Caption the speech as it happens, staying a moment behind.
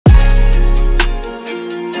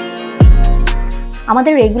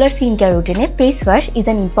আমাদের regular skin care রুটিনে face wash is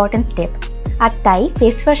an important step. আর তাই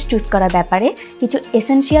ফেস ওয়াশ চুজ করার ব্যাপারে কিছু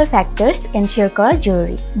এসেনশিয়াল ফ্যাক্টরস এনশিওর করা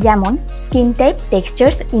জরুরি, যেমন স্কিন টাইপ,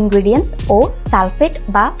 টেক্সচার্স, ইনগ্রিডিয়েন্টস ও সালফেট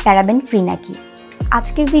বা প্যারাবেন ফ্রি নাকি।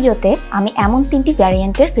 আজকের ভিডিওতে আমি এমন 3টি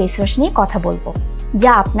ভ্যারিয়েন্টের ফেস ওয়াশ নিয়ে কথা বলবো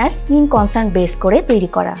যা আপনার স্কিন কনসার্ন বেস করে তৈরি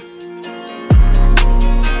করা।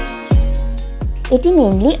 এটি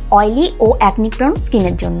মেইনলি অয়েলি ও অ্যাকনি প্রোন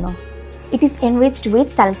স্কিনের জন্য। It is enriched with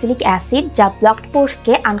salicylic acid যা ব্লকড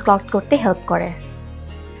পোরসকে আনক্লগ করতে হেল্প করে,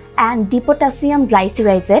 অ্যান্ড ডিপোটাসিয়াম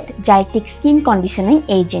গ্লাইসিরাইজেট যা একটি স্কিন কন্ডিশনিং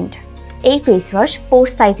এজেন্ট। এই face wash poor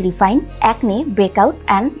size refine, acne, breakout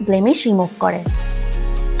and blemish remove করে।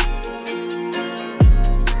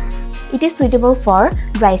 It is suitable for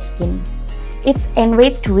dry skin. It's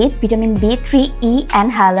enriched with vitamin B3E and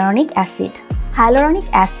hyaluronic acid. Hyaluronic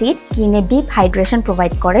acid skin A deep hydration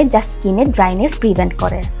provide করে যা স্কিনের dryness prevent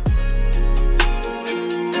করে।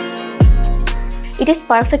 It is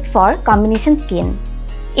perfect for combination skin.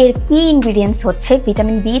 এর কি ingredients হচ্ছে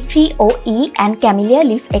vitamin B3 O E and camellia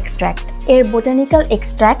leaf extract. এর botanical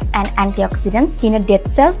extracts and antioxidants স্কিনের dead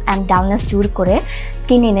sales and dullness দূর করে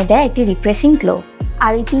স্কিন এনে দেয় একটি রিফ্রেশিং গ্লো।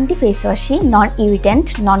 আর এই 3টি face ওয়াশই non irritant,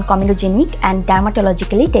 non কমিনোজেনিক and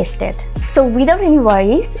dermatologically tested. So without any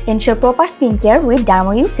worries, ensure proper skin care with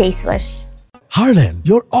Dermo U face wash. Herlan,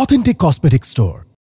 your authentic cosmetic store.